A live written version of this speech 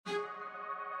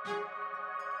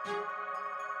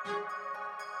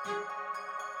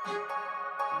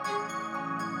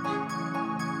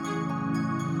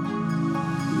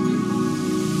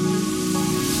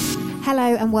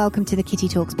Hello and welcome to the Kitty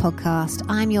Talks podcast.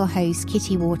 I'm your host,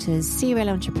 Kitty Waters, serial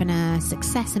entrepreneur,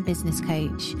 success and business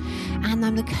coach, and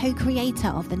I'm the co-creator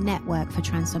of the Network for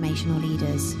Transformational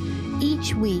Leaders.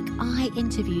 Each week, I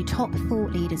interview top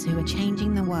thought leaders who are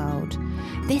changing the world.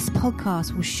 This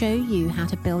podcast will show you how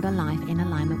to build a life in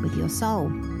alignment with your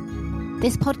soul.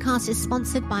 This podcast is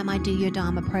sponsored by my Do Your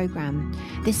Dharma program.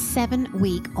 This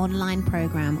 7-week online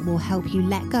program will help you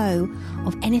let go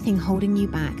of anything holding you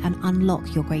back and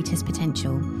unlock your greatest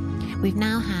potential. We've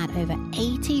now had over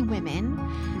 80 women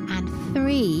and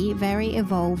 3 very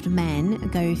evolved men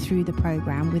go through the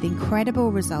program with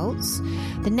incredible results.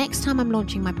 The next time I'm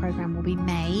launching my program will be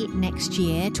May next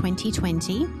year,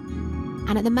 2020.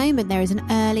 And at the moment, there is an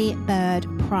early bird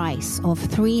price of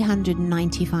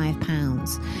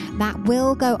 £395. That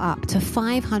will go up to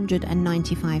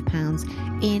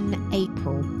 £595 in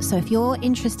April. So if you're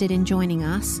interested in joining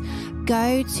us,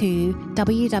 go to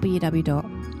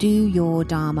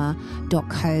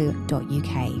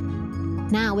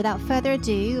www.doyourdharma.co.uk. Now, without further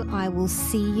ado, I will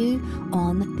see you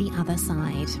on the other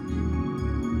side.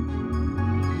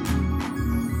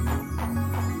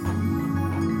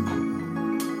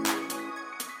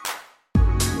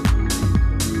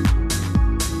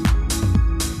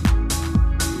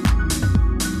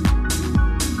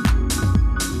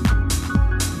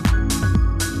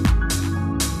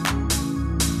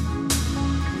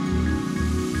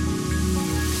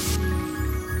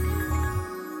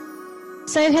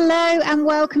 So hello and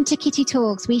welcome to Kitty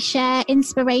Talks. We share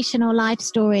inspirational life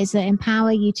stories that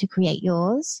empower you to create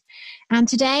yours. And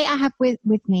today I have with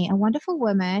me a wonderful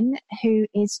woman who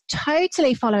is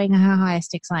totally following her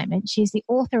highest excitement. She's the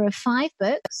author of 5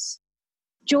 books.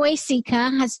 Joy Seeker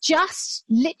has just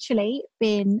literally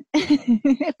been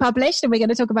published, and we're going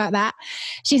to talk about that.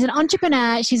 She's an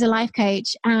entrepreneur, she's a life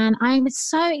coach, and I'm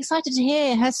so excited to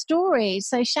hear her story.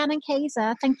 So Shannon,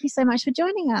 Kaiser, thank you so much for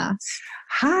joining us.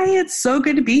 Hi, it's so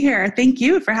good to be here. Thank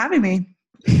you for having me.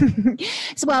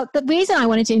 So, well, the reason I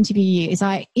wanted to interview you is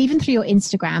even through your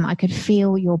Instagram, I could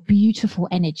feel your beautiful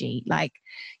energy. Like,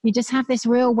 you just have this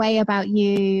real way about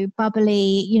you,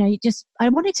 bubbly, I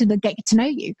wanted to get to know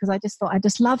you because I just thought I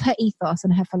just love her ethos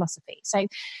and her philosophy. So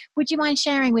would you mind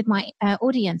sharing with my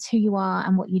audience who you are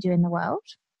and what you do in the world?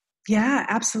 Yeah,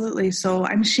 absolutely. So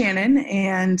I'm Shannon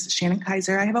and Shannon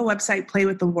Kaiser. I have a website, Play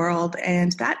with the World,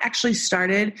 and that actually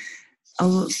started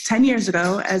 10 years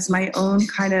ago as my own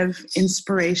kind of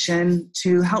inspiration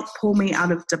to help pull me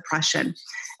out of depression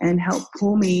and help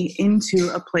pull me into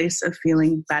a place of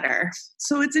feeling better.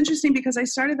 So it's interesting because I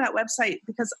started that website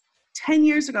because 10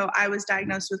 years ago, I was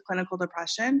diagnosed with clinical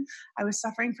depression. I was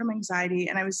suffering from anxiety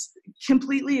and I was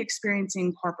completely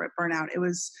experiencing corporate burnout. It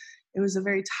was a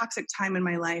very toxic time in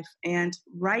my life, and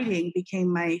writing became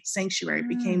my sanctuary,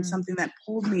 became something that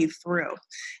pulled me through.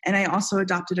 And I also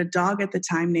adopted a dog at the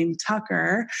time named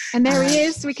Tucker. And there he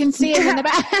is. We can see him in the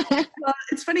back. Well,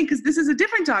 it's funny because this is a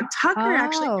different dog. Tucker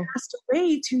actually passed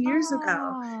away 2 years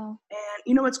ago. And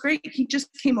you know what's great? He just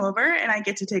came over and I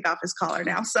get to take off his collar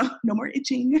now. So no more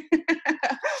itching.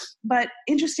 But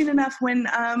interesting enough, when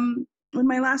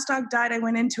my last dog died, I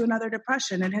went into another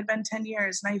depression. It had been 10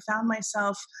 years and I found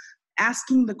myself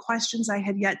asking the questions I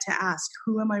had yet to ask.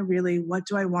 Who am I really? What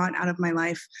do I want out of my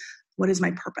life? What is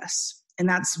my purpose? And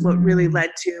that's what really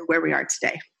led to where we are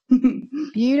today.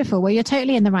 Beautiful. Well, you're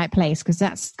totally in the right place because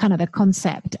that's kind of the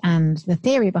concept and the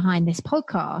theory behind this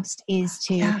podcast is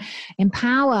to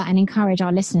empower and encourage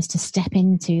our listeners to step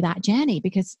into that journey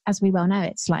because, as we well know,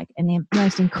 it's like the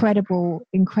most incredible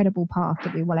path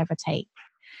that we will ever take.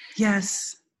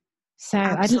 Yes. So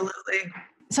absolutely.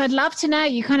 I'd love to know,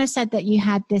 you kind of said that you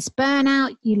had this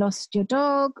burnout, you lost your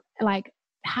dog. Like,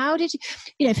 how did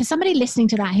you, for somebody listening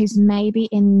to that who's maybe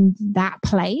in that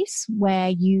place where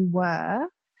you were,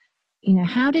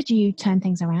 how did you turn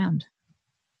things around?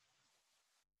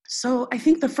 So I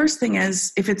think the first thing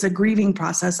is, if it's a grieving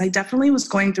process, I definitely was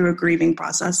going through a grieving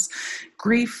process.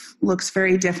 Grief looks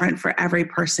very different for every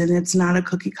person. It's not a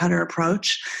cookie cutter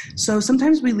approach. So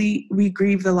sometimes we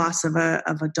grieve the loss of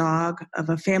a dog, of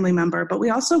a family member, but we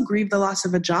also grieve the loss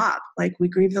of a job. Like we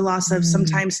grieve the loss of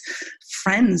sometimes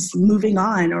friends moving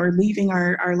on or leaving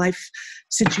our life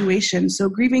situation. So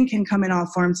grieving can come in all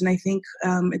forms. And I think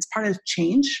it's part of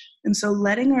change. And so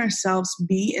letting ourselves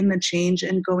be in the change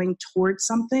and going towards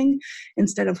something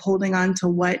instead of holding on to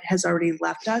what has already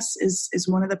left us is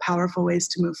one of the powerful ways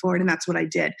to move forward. And that's what I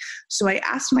did. So I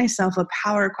asked myself a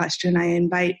power question. I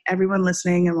invite everyone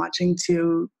listening and watching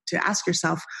to ask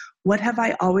yourself, what have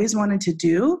I always wanted to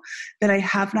do that I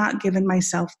have not given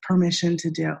myself permission to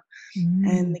do?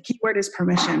 And the key word is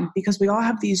permission, because we all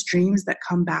have these dreams that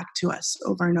come back to us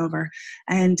over and over.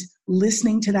 And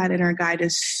listening to that inner guide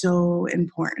is so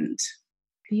important.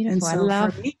 Beautiful. And so I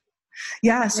love for me,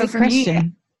 yeah. So for question.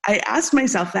 me, I asked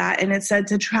myself that, and it said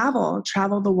to travel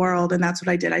the world. And that's what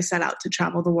I did. I set out to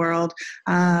travel the world.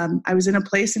 I was in a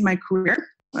place in my career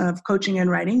of coaching and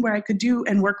writing where I could do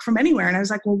and work from anywhere. And I was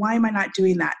like, well, why am I not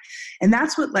doing that? And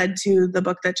that's what led to the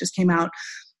book that just came out.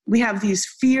 We have these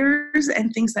fears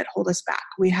and things that hold us back.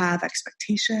 We have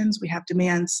expectations, we have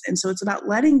demands. And so it's about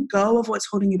letting go of what's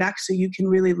holding you back so you can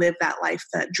really live that life,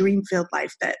 that dream-filled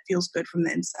life that feels good from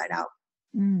the inside out.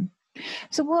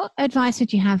 So what advice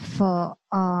would you have for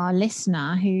our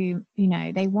listener who,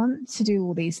 they want to do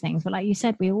all these things, but like you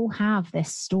said, we all have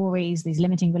these stories, these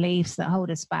limiting beliefs that hold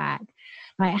us back.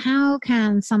 Like, how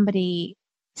can somebody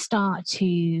start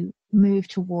to move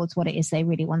towards what it is they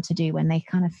really want to do when they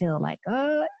kind of feel like,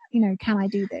 can I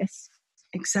do this?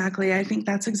 Exactly. I think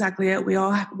that's exactly it. We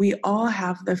all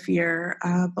have the fear,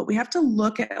 but we have to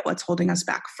look at what's holding us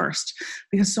back first,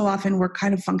 because so often we're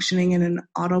kind of functioning in an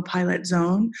autopilot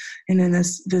zone and in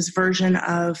this version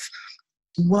of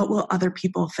what will other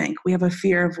people think. We have a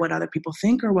fear of what other people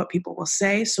think or what people will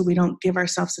say, so we don't give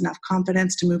ourselves enough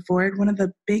confidence to move forward. One of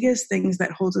the biggest things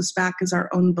that holds us back is our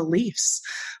own beliefs.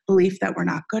 Belief that we're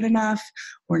not good enough,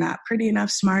 we're not pretty enough,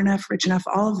 smart enough, rich enough,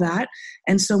 all of that.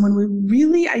 And so when we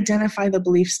really identify the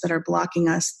beliefs that are blocking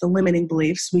us, the limiting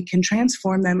beliefs, we can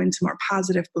transform them into more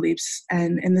positive beliefs,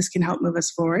 and this can help move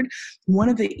us forward. One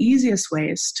of the easiest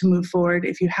ways to move forward,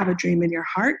 if you have a dream in your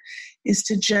heart, is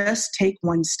to just take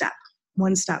one step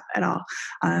at all.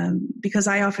 Because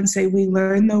I often say we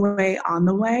learn the way on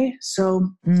the way.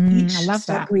 So each I love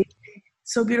step that.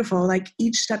 so beautiful. Like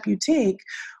each step you take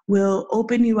will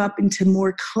open you up into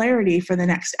more clarity for the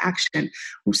next action.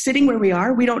 Sitting where we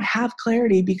are, we don't have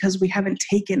clarity because we haven't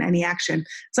taken any action.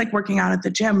 It's like working out at the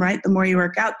gym, right? The more you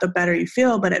work out, the better you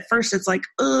feel. But at first it's like,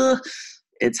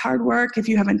 it's hard work if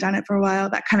you haven't done it for a while,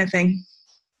 that kind of thing.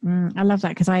 I love that,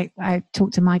 because I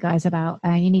talk to my guys about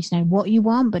you need to know what you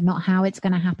want, but not how it's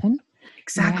going to happen.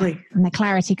 Exactly. Yeah. And the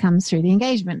clarity comes through the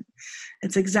engagement.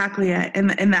 It's exactly it.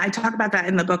 And I talk about that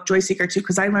in the book Joy Seeker too,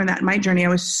 because I learned that in my journey. I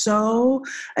was so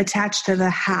attached to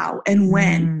the how and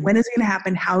when. When is it going to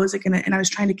happen? How is it going to? And I was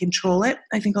trying to control it.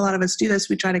 I think a lot of us do this.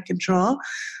 We try to control,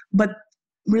 but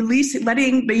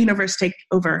letting the universe take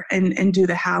over and do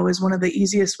the how is one of the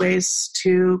easiest ways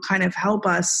to kind of help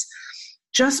us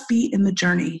just be in the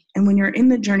journey. And when you're in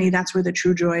the journey, that's where the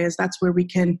true joy is. That's where we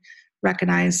can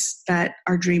recognize that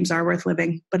our dreams are worth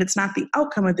living. But it's not the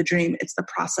outcome of the dream, it's the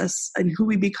process and who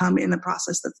we become in the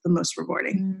process that's the most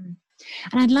rewarding.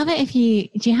 And I'd love it if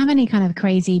do you have any kind of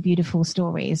crazy, beautiful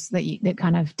stories that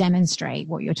kind of demonstrate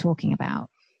what you're talking about?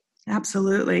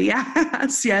 Absolutely.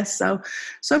 Yes.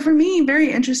 So for me,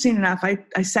 very interesting enough,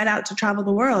 I set out to travel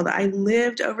the world. I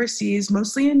lived overseas,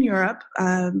 mostly in Europe,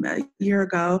 a year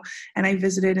ago, and I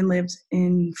visited and lived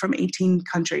from 18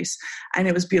 countries, and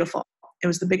it was beautiful. It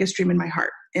was the biggest dream in my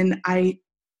heart. And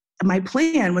my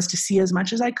plan was to see as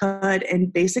much as I could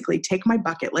and basically take my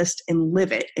bucket list and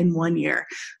live it in 1 year.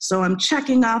 So I'm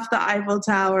checking off the Eiffel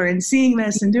Tower and seeing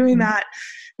this and doing that.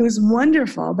 It was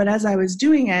wonderful. But as I was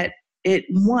doing it,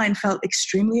 one, felt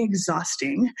extremely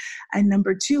exhausting. And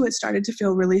number two, it started to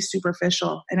feel really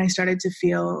superficial. And I started to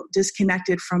feel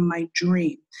disconnected from my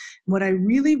dream. What I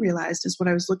really realized is what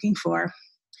I was looking for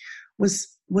was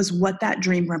what that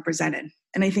dream represented.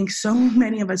 And I think so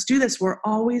many of us do this. We're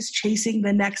always chasing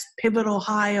the next pivotal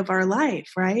high of our life,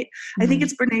 right? I think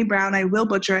it's Brene Brown. I will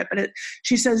butcher it, but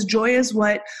she says, joy is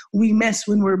what we miss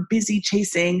when we're busy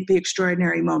chasing the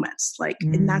extraordinary moments.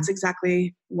 And that's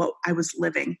exactly what I was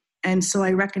living. And so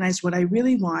I recognized what I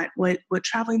really want, what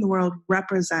traveling the world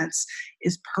represents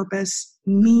is purpose,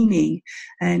 meaning,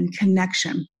 and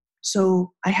connection.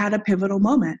 So I had a pivotal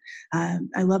moment.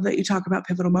 I love that you talk about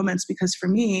pivotal moments, because for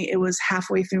me, it was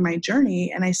halfway through my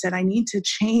journey. And I said, I need to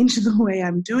change the way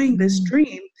I'm doing this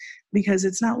dream because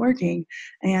it's not working.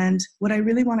 And what I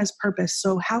really want is purpose.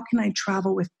 So how can I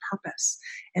travel with purpose?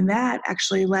 And that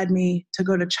actually led me to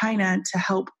go to China to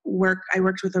help work. I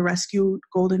worked with a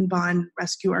Golden Bond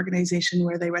rescue organization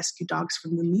where they rescue dogs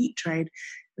from the meat trade.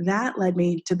 That led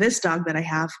me to this dog that I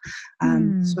have.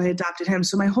 So I adopted him.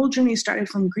 So my whole journey started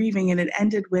from grieving, and it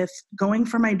ended with going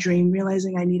for my dream,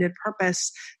 realizing I needed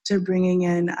purpose, to bringing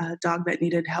in a dog that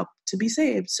needed help to be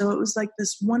saved. So it was like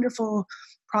this wonderful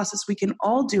process we can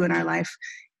all do in our life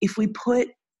if we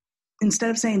instead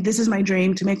of saying, this is my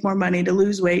dream, to make more money, to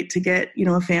lose weight, to get,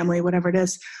 a family, whatever it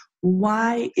is,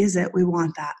 why is it we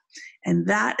want that? And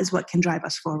that is what can drive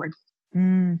us forward.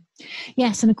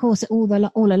 Yes. And of course, all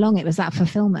along, it was that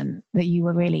fulfillment that you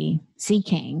were really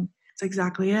seeking. That's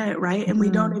exactly it, right? And we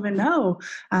don't even know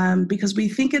because we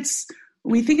think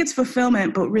it's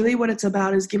fulfillment, but really what it's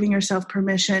about is giving yourself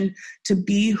permission to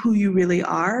be who you really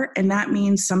are. And that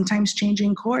means sometimes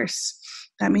changing course.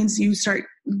 That means you start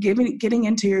getting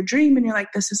into your dream and you're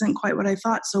like, this isn't quite what I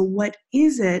thought. So what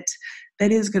is it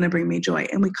that is going to bring me joy?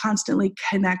 And we constantly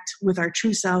connect with our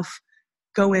true self,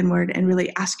 go inward and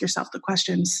really ask yourself the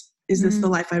questions. Is this the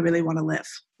life I really want to live?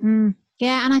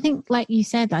 Yeah. And I think, like you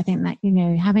said, I think that,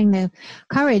 having the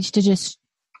courage to just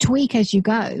tweak as you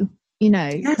go,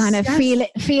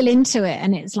 feel into it.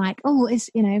 And it's like,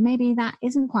 maybe that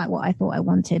isn't quite what I thought I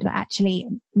wanted, but actually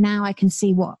now I can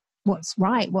see what's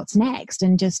right, what's next,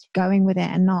 and just going with it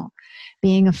and not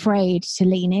being afraid to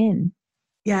lean in.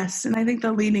 Yes. And I think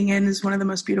the leaning in is one of the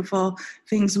most beautiful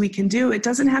things we can do. It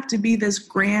doesn't have to be this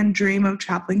grand dream of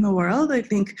traveling the world. I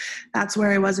think that's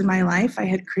where I was in my life. I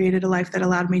had created a life that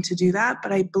allowed me to do that.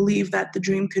 But I believe that the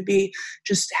dream could be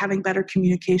just having better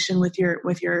communication with your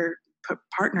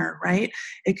partner, right?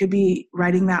 It could be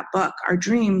writing that book. Our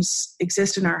dreams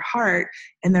exist in our heart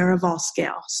and they're of all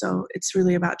scale. So it's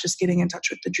really about just getting in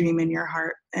touch with the dream in your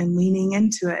heart and leaning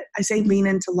into it. I say lean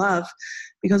into love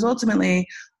because ultimately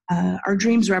our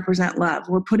dreams represent love.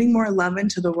 We're putting more love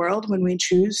into the world when we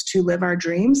choose to live our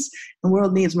dreams. The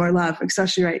world needs more love,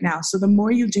 especially right now. So the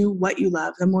more you do what you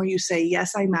love, the more you say,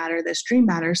 yes, I matter, this dream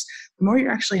matters, the more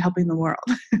you're actually helping the world.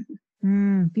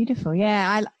 Beautiful.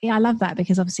 Yeah, I love that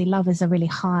because obviously love is a really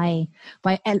high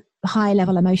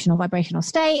level emotional vibrational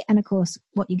state. And of course,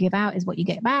 what you give out is what you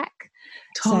get back.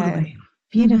 Totally. So,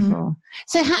 beautiful.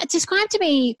 So describe to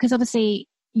me, because obviously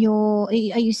are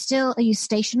you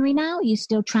stationary now? Are you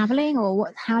still traveling, or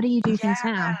what? How do you do things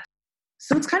now?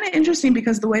 So it's kind of interesting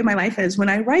because the way my life is, when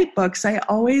I write books, I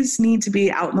always need to be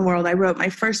out in the world. I wrote my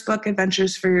first book,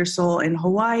 Adventures for Your Soul, in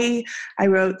Hawaii. I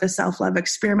wrote The Self-Love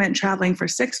Experiment, traveling for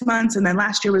 6 months. And then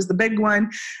last year was the big one.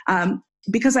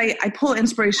 Because I pull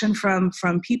inspiration from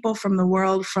people, from the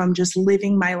world, from just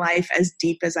living my life as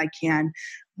deep as I can.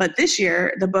 But this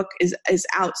year, the book is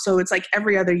out. So it's like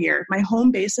every other year. My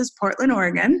home base is Portland,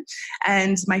 Oregon,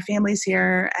 and my family's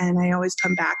here, and I always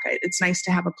come back. It's nice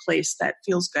to have a place that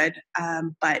feels good.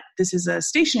 But this is a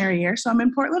stationary year, so I'm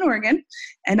in Portland, Oregon,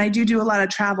 and I do a lot of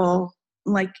travel,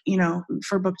 like,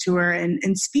 for book tour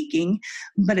and speaking,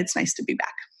 but it's nice to be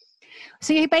back.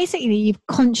 So you've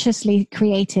consciously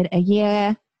created a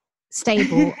year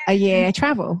stable, a year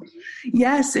travel.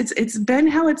 Yes, it's been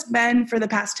how it's been for the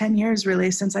past 10 years,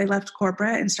 really, since I left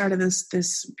corporate and started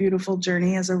this beautiful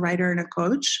journey as a writer and a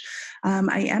coach.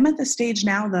 I am at the stage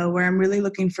now, though, where I'm really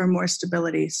looking for more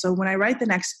stability. So when I write the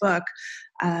next book,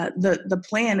 the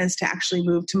plan is to actually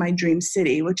move to my dream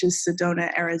city, which is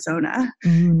Sedona, Arizona.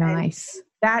 Nice. And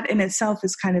that in itself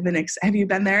is kind of have you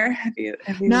been there? Have you?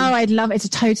 No, I'd love it. It's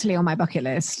totally on my bucket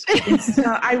list. So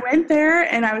I went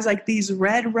there and I was like, these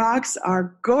red rocks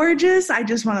are gorgeous. I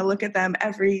just want to look at them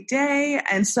every day.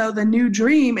 And so the new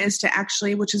dream is to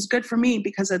actually, which is good for me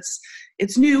because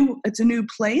it's new. It's a new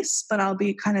place, but I'll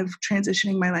be kind of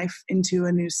transitioning my life into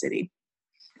a new city.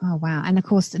 Oh, wow. And of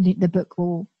course, the book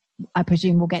I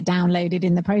presume will get downloaded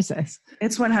in the process.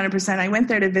 It's 100%. I went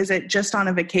there to visit just on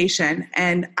a vacation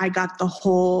and I got the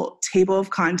whole table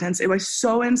of contents. It was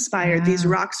so inspired. Wow. These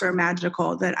rocks are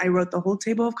magical that I wrote the whole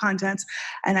table of contents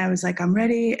and I was like, I'm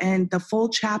ready. And the full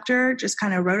chapter just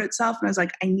kind of wrote itself. And I was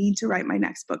like, I need to write my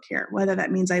next book here, whether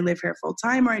that means I live here full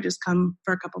time or I just come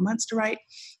for a couple months to write.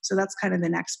 So that's kind of the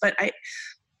next. But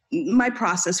my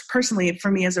process personally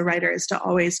for me as a writer is to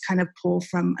always kind of pull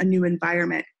from a new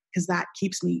environment, because that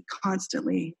keeps me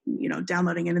constantly,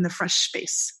 downloading it in the fresh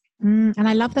space. And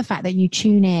I love the fact that you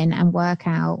tune in and work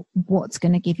out what's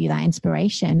going to give you that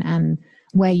inspiration and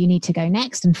where you need to go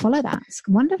next and follow that. It's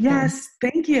wonderful. Yes,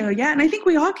 thank you. Yeah, and I think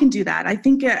we all can do that. I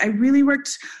think I really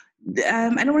worked, I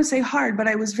don't want to say hard, but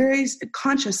I was very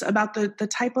conscious about the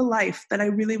type of life that I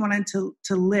really wanted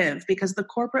to live, because the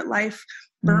corporate life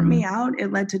burnt me out.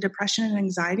 It led to depression and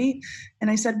anxiety. And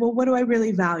I said, well, what do I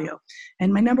really value?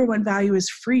 And my number one value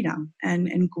is freedom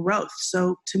and growth.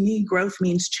 So to me, growth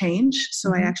means change.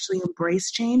 So I actually embrace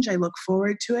change. I look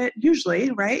forward to it, usually,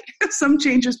 right? Some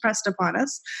change is pressed upon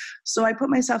us. So I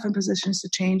put myself in positions to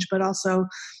change, but also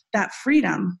that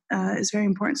freedom is very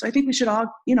important. So I think we should all,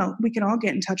 we can all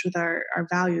get in touch with our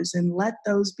values and let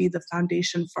those be the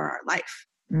foundation for our life.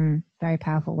 Very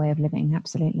powerful way of living.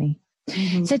 Absolutely.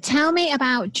 Mm-hmm. So tell me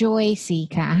about Joy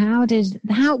Seeker.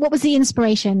 What was the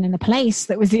inspiration and the place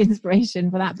that was the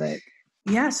inspiration for that book?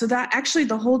 Yeah, so that actually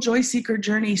the whole Joy Seeker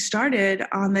journey started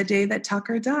on the day that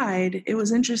Tucker died. It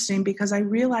was interesting because I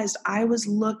realized I was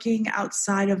looking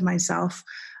outside of myself.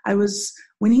 I was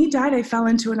when he died, I fell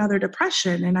into another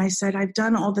depression. And I said, I've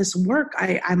done all this work.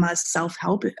 I'm a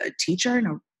self-help teacher and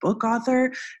a book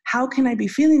author. How can I be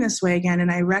feeling this way again?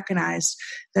 And I recognized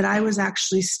that I was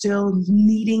actually still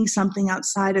needing something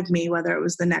outside of me, whether it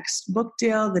was the next book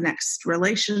deal, the next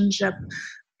relationship.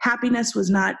 Happiness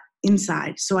was not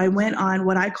inside. So I went on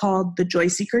what I called the Joy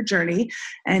Seeker journey.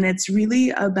 And it's really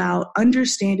about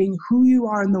understanding who you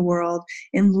are in the world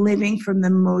and living from the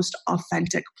most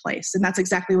authentic place. And that's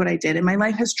exactly what I did. And my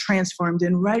life has transformed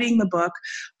in writing the book,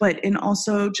 but in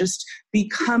also just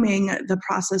becoming the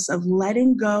process of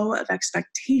letting go of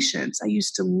expectations. I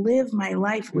used to live my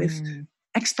life with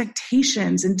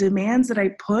expectations and demands that I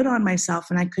put on myself,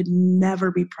 and I could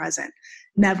never be present.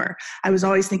 Never. I was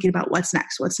always thinking about what's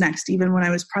next, even when I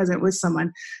was present with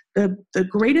someone. The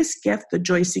greatest gift the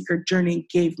Joy Seeker journey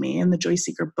gave me, and the Joy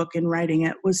Seeker book in writing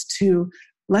it, was to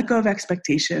let go of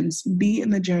expectations, be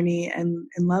in the journey, and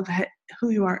love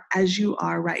who you are as you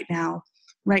are right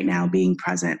now, being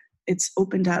present. It's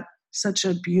opened up such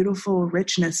a beautiful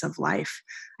richness of life.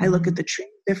 I look at the tree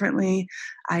differently.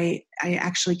 I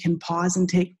actually can pause and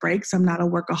take breaks. I'm not a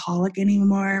workaholic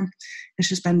anymore. It's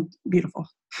just been beautiful.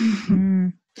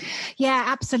 Yeah,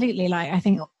 absolutely. Like I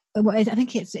think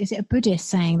it's, is it a Buddhist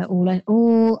saying that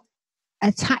all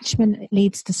attachment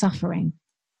leads to suffering?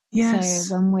 Yes.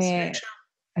 So when we're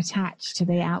attached to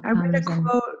the outcomes. I read a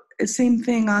quote, same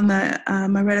thing on the, I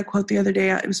read a quote the other day.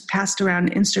 It was passed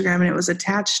around Instagram, and it was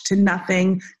attached to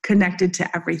nothing, connected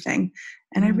to everything.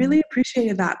 And I really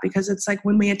appreciated that, because it's like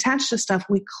when we attach to stuff,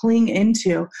 we cling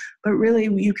into, but really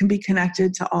you can be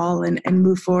connected to all and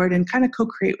move forward and kind of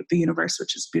co-create with the universe,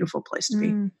 which is a beautiful place to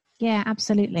be. Yeah,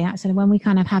 absolutely. Absolutely. When we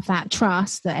kind of have that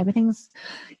trust that everything's,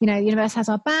 the universe has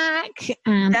our back,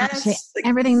 and actually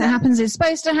everything that happens is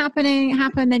supposed to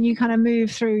happen, then you kind of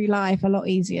move through life a lot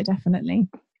easier, definitely.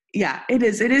 Yeah, it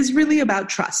is. It is really about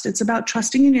trust. It's about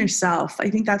trusting in yourself. I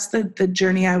think that's the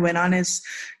journey I went on is,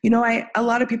 a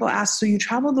lot of people ask, so you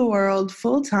travel the world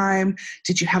full time.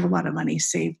 Did you have a lot of money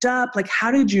saved up? Like,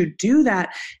 how did you do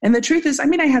that? And the truth is, I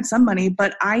had some money,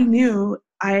 but I knew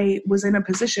I was in a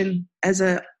position as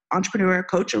a entrepreneur, a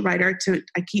coach, a writer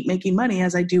I keep making money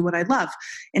as I do what I love.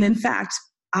 And in fact,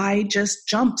 I just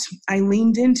jumped. I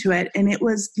leaned into it, and it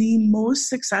was the most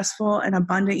successful and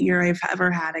abundant year I've ever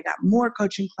had. I got more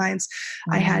coaching clients.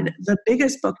 I had the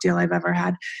biggest book deal I've ever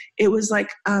had. It was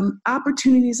like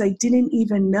opportunities I didn't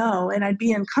even know. And I'd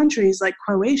be in countries like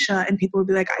Croatia, and people would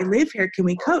be like, I live here. Can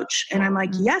we coach? And I'm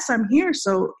like, yes, I'm here.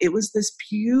 So it was this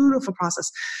beautiful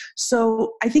process.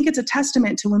 So I think it's a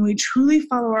testament to when we truly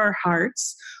follow our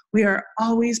hearts, we are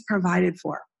always provided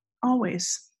for.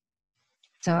 Always.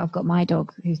 So I've got my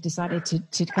dog who's decided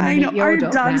to come and meet your our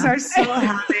dog dogs now. Are so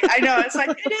happy. I know. It's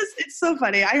like, it's so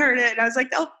funny. I heard it and I was like,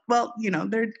 oh, well,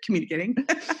 they're communicating.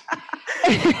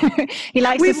 He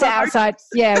likes to sit outside.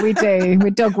 Yeah, we do. We're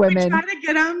dog women. We try to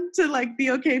get him to be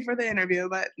okay for the interview,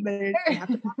 but they have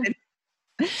to pop in.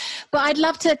 But I'd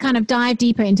love to kind of dive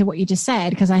deeper into what you just said,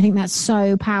 because I think that's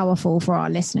so powerful for our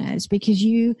listeners, because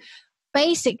you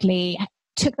basically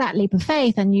took that leap of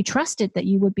faith and you trusted that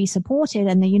you would be supported,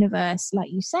 and the universe,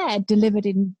 like you said, delivered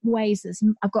in ways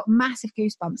I've got massive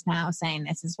goosebumps now saying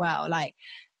this as well. Like,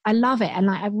 I love it.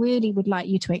 And I really would like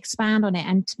you to expand on it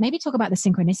and maybe talk about the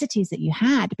synchronicities that you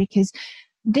had, because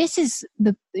this is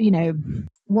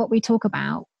what we talk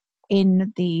about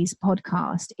in these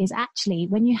podcasts is actually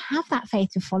when you have that faith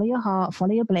to follow your heart,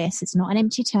 follow your bliss. It's not an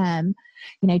empty term.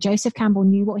 Joseph Campbell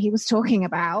knew what he was talking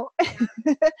about.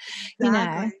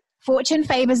 Exactly. Fortune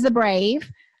favors the brave,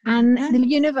 and the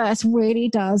universe really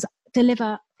does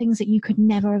deliver things that you could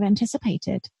never have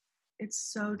anticipated. It's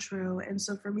so true. And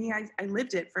so for me, I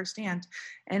lived it firsthand.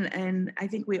 And I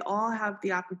think we all have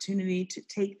the opportunity to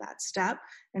take that step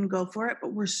and go for it.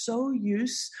 But we're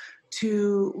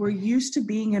used to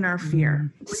being in our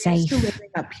fear. We're safe. Used to living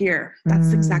up here.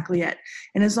 That's exactly it.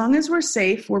 And as long as we're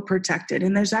safe, we're protected.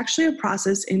 And there's actually a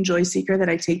process in Joy Seeker that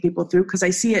I take people through, because I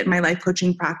see it in my life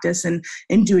coaching practice and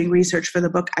in doing research for the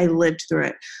book. I lived through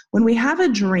it. When we have a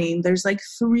dream, there's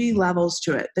 3 levels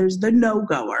to it. There's the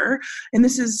no-goer. And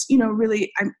this is,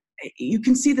 really, you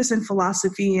can see this in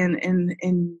philosophy and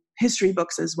in history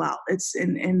books as well. It's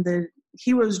in the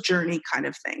hero's journey kind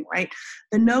of thing, right?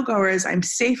 The no-goer is, I'm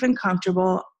safe and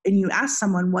comfortable, and you ask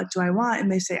someone, what do I want?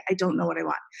 And they say, I don't know what I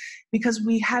want, because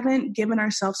we haven't given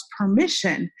ourselves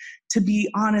permission to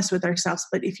be honest with ourselves.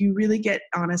 But if you really get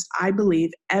honest, I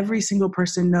believe every single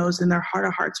person knows in their heart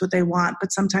of hearts what they want,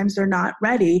 but sometimes they're not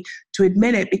ready to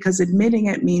admit it, because admitting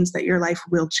it means that your life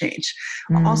will change.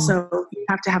 Also, you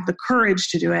have to have the courage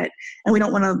to do it, and we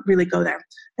don't want to really go there.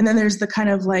 And then there's the kind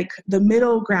of the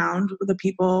middle ground, the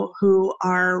people who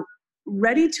are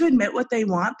ready to admit what they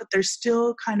want, but they're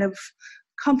still kind of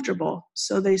comfortable.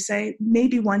 So they say,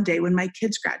 maybe one day when my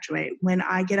kids graduate, when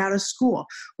I get out of school,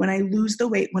 when I lose the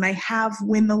weight, when I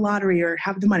win the lottery or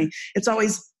have the money. It's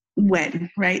always when,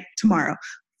 right? Tomorrow,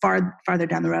 farther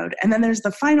down the road. And then there's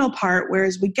the final part,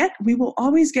 whereas we will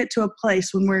always get to a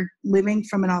place when we're living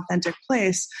from an authentic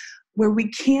place where we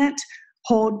can't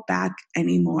hold back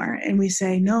anymore. And we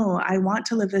say, no, I want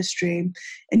to live this dream.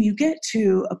 And you get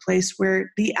to a place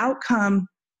where the outcome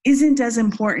isn't as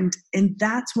important. And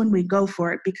that's when we go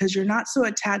for it, because you're not so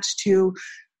attached to,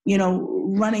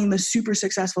 running the super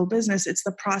successful business. It's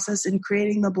the process in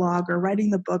creating the blog or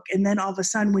writing the book. And then all of a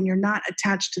sudden, when you're not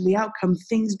attached to the outcome,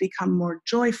 things become more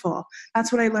joyful.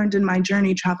 That's what I learned in my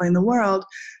journey traveling the world.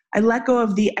 I let go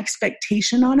of the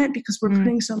expectation on it, because we're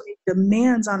putting so many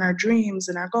demands on our dreams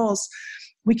and our goals.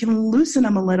 We can loosen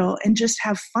them a little and just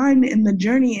have fun in the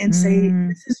journey and say,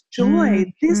 this is joy.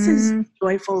 This is the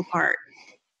joyful part.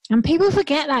 And people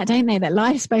forget that, don't they? That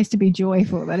life's supposed to be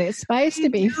joyful, that it's supposed to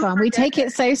be fun. We take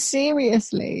it so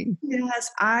seriously. Yes,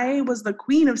 I was the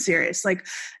queen of serious. Like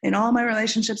in all my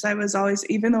relationships, I was always,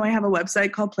 even though I have a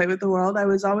website called Play with the World, I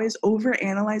was always over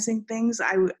analyzing things.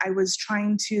 I was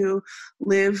trying to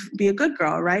be a good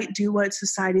girl, right? Do what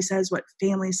society says, what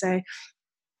families say.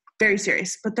 Very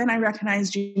serious. But then I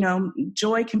recognized,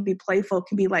 joy can be playful,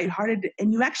 can be lighthearted.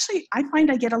 And I find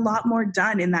I get a lot more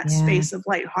done in that space of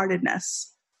lightheartedness.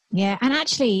 Yeah. And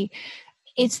actually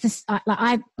it's this,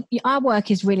 our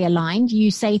work is really aligned. You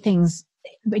say things,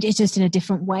 but it's just in a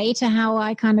different way to how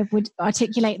I kind of would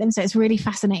articulate them. So it's really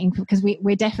fascinating, because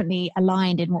we're definitely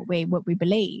aligned in what we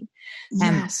believe.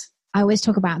 Yes. I always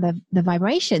talk about the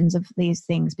vibrations of these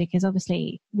things, because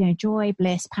obviously, joy,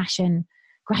 bliss, passion,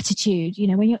 gratitude,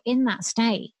 when you're in that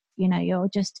state, you're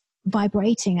just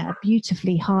vibrating at a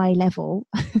beautifully high level.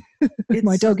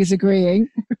 My dog is agreeing.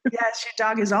 Yes, your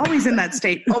dog is always in that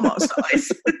state, almost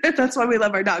always. That's why we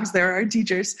love our dogs. They're our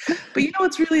teachers. But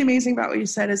what's really amazing about what you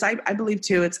said is I believe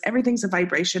too, everything's a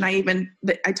vibration.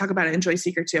 I talk about it in Joy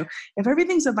Seeker too. If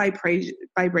everything's a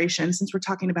vibration, since we're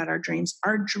talking about our dreams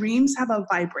have a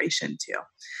vibration too.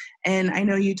 And I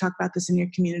know you talk about this in your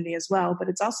community as well, but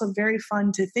it's also very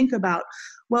fun to think about,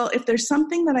 well, if there's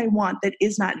something that I want that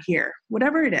is not here,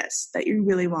 whatever it is that you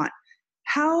really want,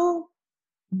 how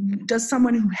does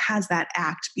someone who has that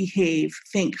act, behave,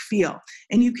 think, feel?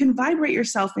 And you can vibrate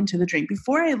yourself into the dream.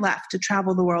 Before I left to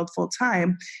travel the world full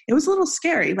time, it was a little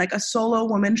scary, like a solo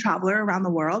woman traveler around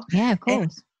the world. Yeah, of course.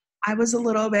 And I was a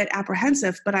little bit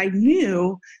apprehensive, but I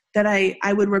knew that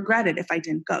I would regret it if I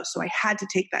didn't go. So I had to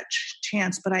take that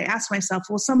chance. But I asked myself,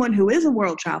 well, someone who is a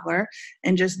world traveler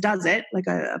and just does it, like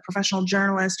a professional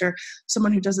journalist or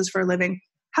someone who does this for a living,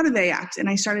 how do they act? And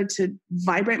I started to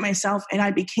vibrate myself, and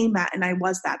I became that, and I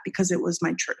was that because it was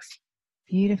my truth.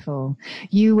 Beautiful.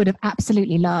 You would have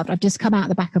absolutely loved. I've just come out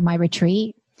the back of my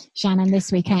retreat, Shannon,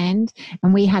 this weekend,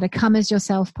 and we had a come as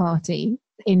yourself party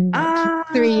in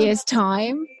 3 years'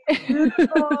 time.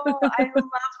 Beautiful. I love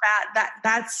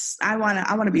that. I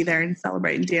want to be there and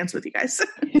celebrate and dance with you guys.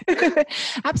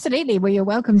 Absolutely. Well, you're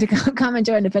welcome to come and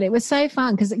join it. But it was so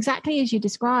fun, because exactly as you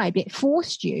described, it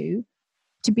forced you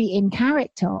to be in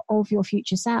character of your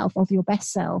future self, of your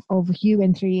best self, of you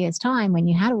in 3 years' time, when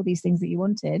you had all these things that you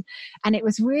wanted. And it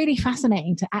was really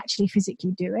fascinating to actually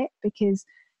physically do it, because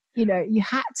you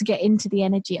had to get into the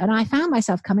energy. And I found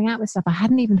myself coming out with stuff I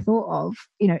hadn't even thought of,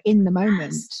 in the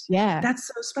moment. Yes. Yeah. That's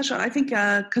so special. I think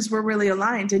because we're really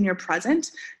aligned and you're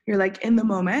present, you're like in the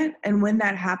moment. And when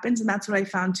that happens, and that's what I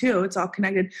found too, it's all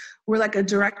connected. We're like a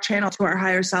direct channel to our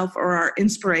higher self or our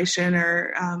inspiration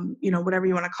or, whatever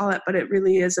you want to call it. But it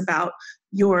really is about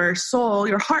your soul,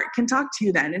 your heart can talk to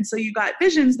you then. And so you got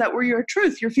visions that were your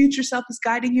truth. Your future self is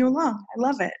guiding you along. I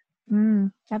love it.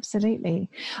 Absolutely.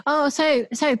 Oh, so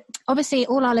obviously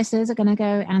all our listeners are going to go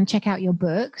and check out your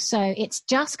book. So it's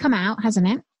just come out, hasn't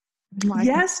it?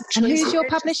 Yes. And who's your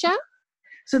publisher?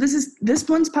 So this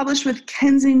one's published with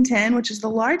Kensington, which is the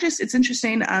largest. It's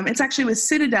interesting. It's actually with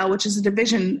Citadel, which is a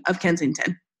division of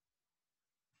Kensington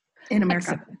in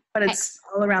America. Excellent. But it's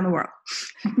all around the world.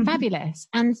 Fabulous.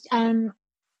 And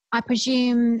I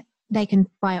presume they can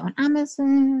buy it on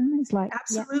Amazon. It's like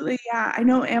absolutely, yeah. I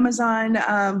know Amazon,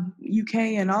 UK,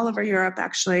 and all over Europe.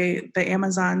 Actually, the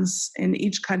Amazons in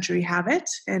each country have it,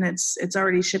 and it's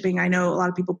already shipping. I know a lot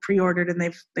of people pre-ordered, and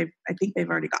I think they've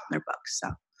already gotten their books.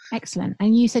 So excellent.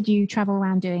 And you said you travel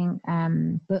around doing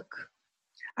book.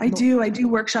 I do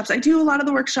workshops. I do a lot of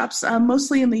the workshops,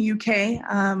 mostly in the UK.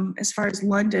 As far as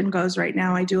London goes right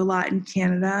now, I do a lot in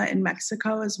Canada and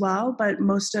Mexico as well. But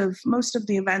most of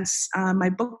the events, my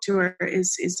book tour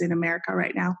is in America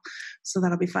right now. So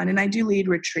that'll be fun. And I do lead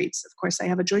retreats. Of course, I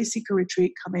have a Joy Seeker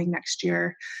retreat coming next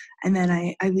year. And then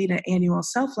I lead an annual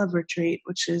self-love retreat,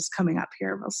 which is coming up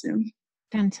here real soon.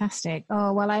 Fantastic.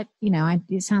 Oh, well,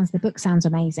 the book sounds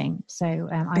amazing. So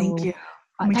Thank you.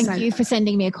 Thank you for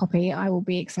sending me a copy. I will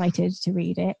be excited to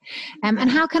read it. And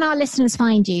how can our listeners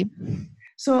find you?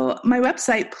 So my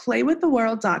website,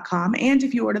 playwiththeworld.com. And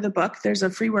if you order the book, there's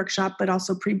a free workshop, but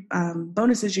also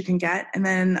bonuses you can get. And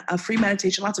then a free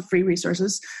meditation, lots of free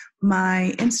resources.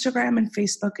 My Instagram and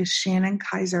Facebook is Shannon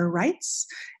Kaiser Writes.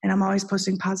 And I'm always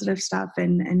posting positive stuff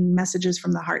and messages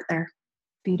from the heart there.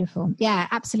 Beautiful. Yeah,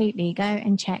 absolutely. Go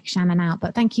and check Shannon out.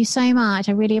 But thank you so much.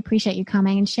 I really appreciate you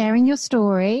coming and sharing your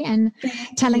story and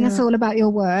telling us all about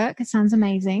your work. It sounds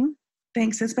amazing.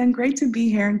 Thanks. It's been great to be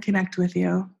here and connect with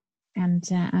you. And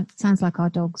it sounds like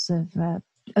our dogs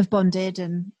have bonded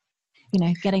and,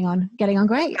 getting on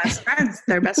great. Best friends.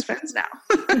 They're best friends now.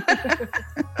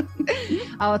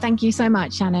 Oh, thank you so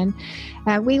much, Shannon.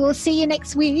 We will see you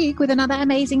next week with another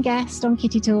amazing guest on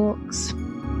Kitty Talks.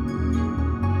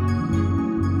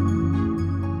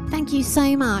 Thank you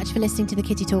so much for listening to the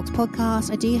Kitty Talks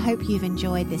podcast. I do hope you've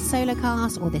enjoyed this solo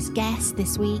cast or this guest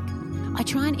this week. I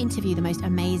try and interview the most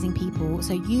amazing people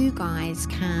so you guys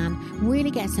can really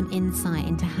get some insight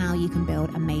into how you can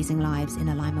build amazing lives in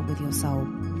alignment with your soul.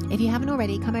 If you haven't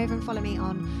already, come over and follow me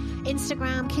on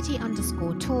Instagram,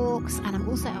 Kitty_Talks, and I'm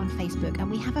also on Facebook. And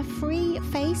we have a free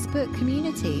Facebook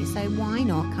community, so why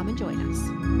not come and join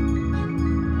us?